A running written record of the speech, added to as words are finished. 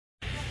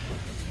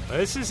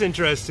This is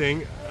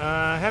interesting.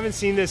 I haven't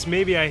seen this.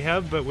 Maybe I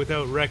have, but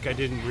without rec I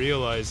didn't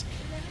realize.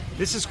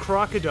 This is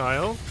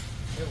crocodile,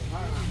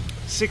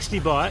 60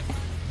 baht,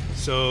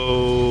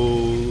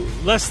 so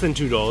less than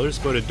 $2,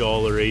 about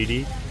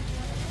 $1.80.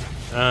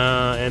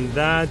 And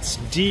that's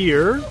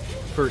deer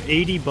for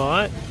 80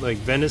 baht, like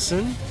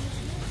venison.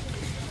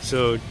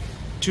 So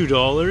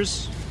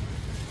 $2.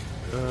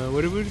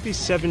 What it would be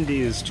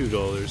 70 is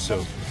 $2.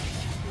 So,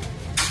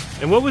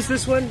 and what was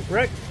this one,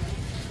 Rec?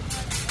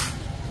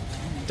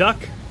 Duck?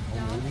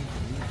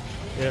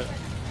 Yeah.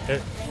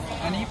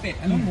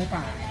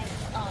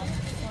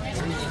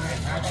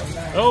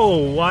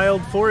 Oh,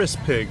 wild forest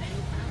pig.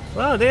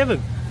 Wow, they have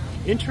an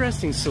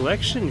interesting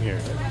selection here.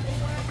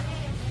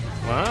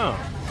 Wow.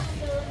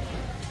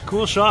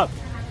 Cool shop.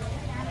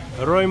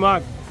 Aroy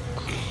mak.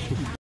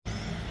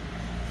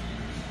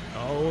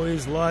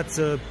 Always lots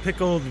of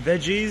pickled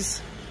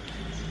veggies.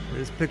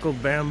 There's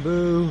pickled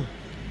bamboo,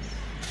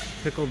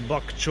 pickled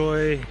bok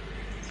choy,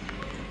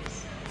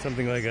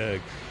 something like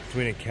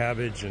between a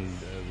cabbage and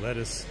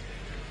lettuce.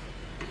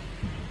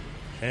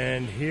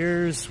 And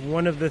here's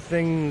one of the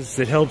things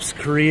that helps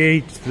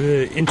create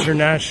the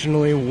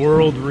internationally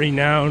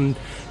world-renowned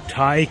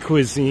Thai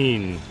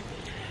cuisine.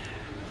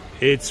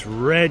 It's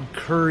red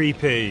curry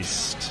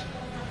paste.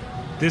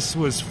 This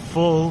was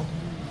full,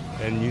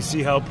 and you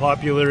see how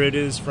popular it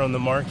is from the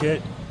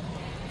market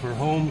for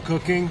home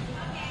cooking.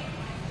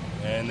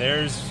 And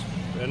there's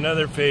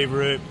another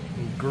favorite,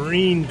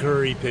 green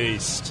curry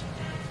paste.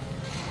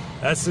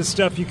 That's the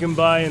stuff you can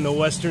buy in the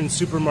Western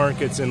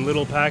supermarkets in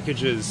little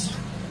packages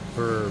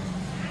for,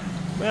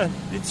 well,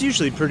 it's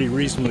usually pretty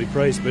reasonably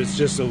priced, but it's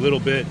just a little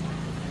bit,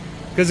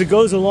 because it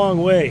goes a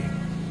long way.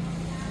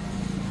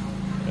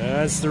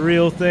 That's the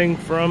real thing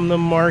from the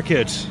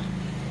market.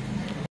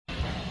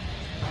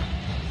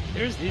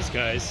 Here's these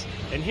guys,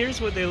 and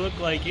here's what they look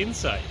like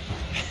inside.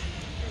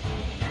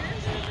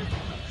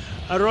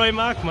 Aroy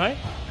mak mai?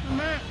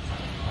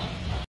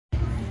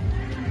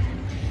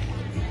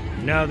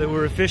 Now that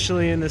we're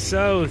officially in the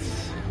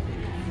south,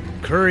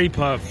 curry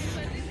puff,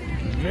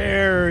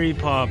 very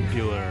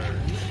popular.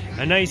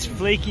 A nice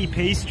flaky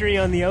pastry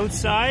on the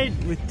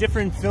outside with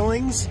different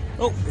fillings.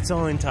 Oh, it's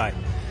all in Thai.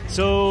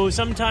 So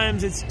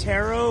sometimes it's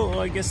taro. Well,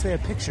 I guess they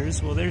have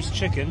pictures. Well, there's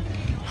chicken.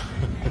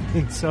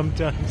 And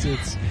sometimes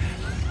it's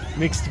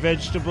mixed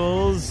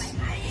vegetables,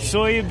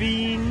 soya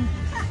bean.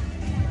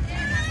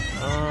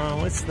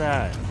 What's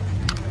that?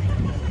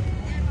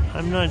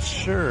 I'm not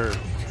sure.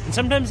 And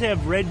sometimes they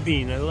have red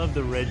bean. I love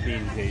the red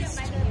bean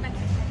paste.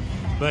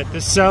 But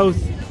the south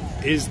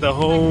is the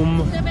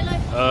home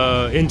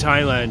in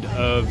Thailand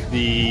of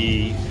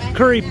the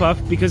curry puff,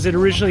 because it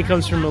originally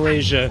comes from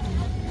Malaysia,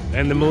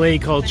 and the Malay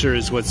culture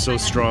is what's so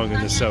strong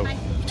in the south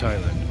of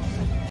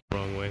Thailand.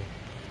 Wrong way.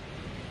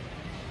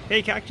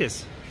 Hey,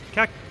 cactus.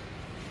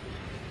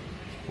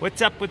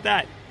 What's up with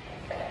that?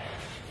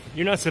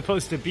 You're not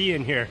supposed to be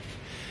in here.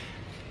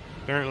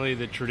 Apparently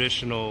the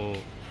traditional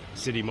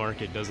city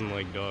market doesn't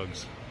like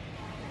dogs.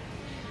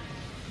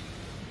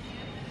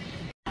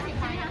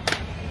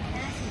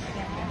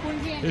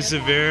 This is a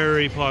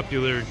very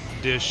popular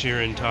dish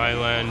here in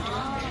Thailand.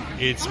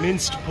 It's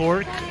minced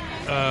pork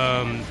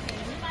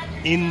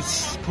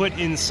put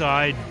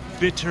inside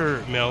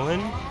bitter melon,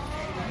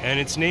 and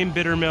it's named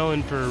bitter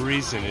melon for a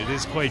reason. It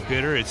is quite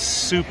bitter. It's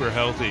super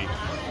healthy.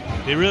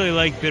 They really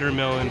like bitter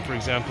melon, for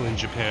example, in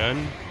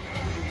Japan.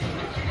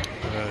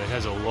 It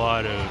has a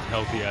lot of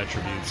healthy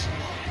attributes.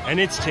 And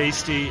it's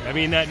tasty. I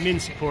mean, that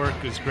minced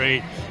pork is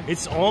great.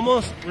 It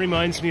almost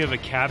reminds me of a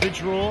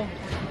cabbage roll,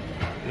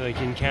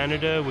 like in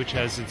Canada, which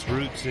has its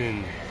roots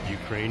in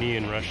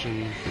Ukrainian,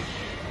 Russian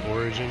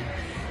origin.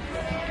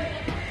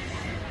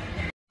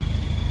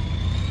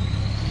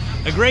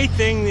 A great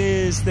thing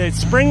is that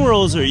spring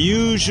rolls are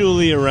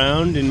usually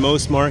around in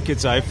most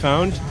markets I've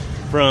found,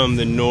 from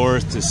the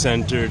north to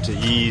center to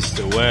east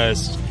to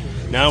west.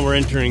 Now we're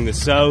entering the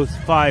south.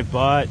 5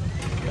 baht,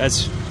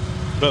 that's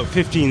about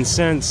 15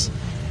 cents.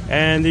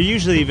 And they're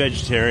usually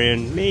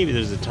vegetarian. Maybe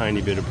there's a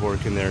tiny bit of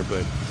pork in there,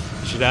 but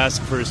you should ask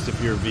first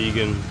if you're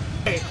vegan.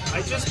 Hey,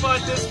 I just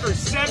bought this for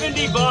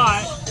 70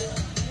 baht.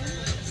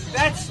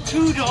 That's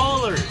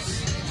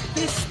 $2.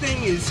 This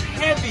thing is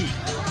heavy.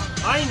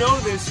 I know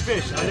this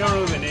fish. I don't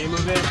know the name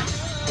of it,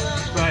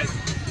 but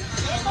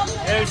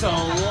there's a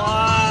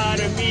lot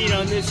of meat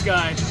on this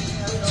guy.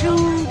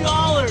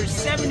 $2,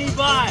 70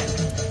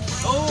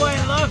 baht. Oh,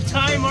 I love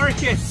Thai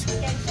markets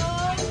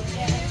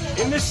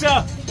in the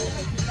south.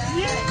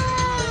 Yeah.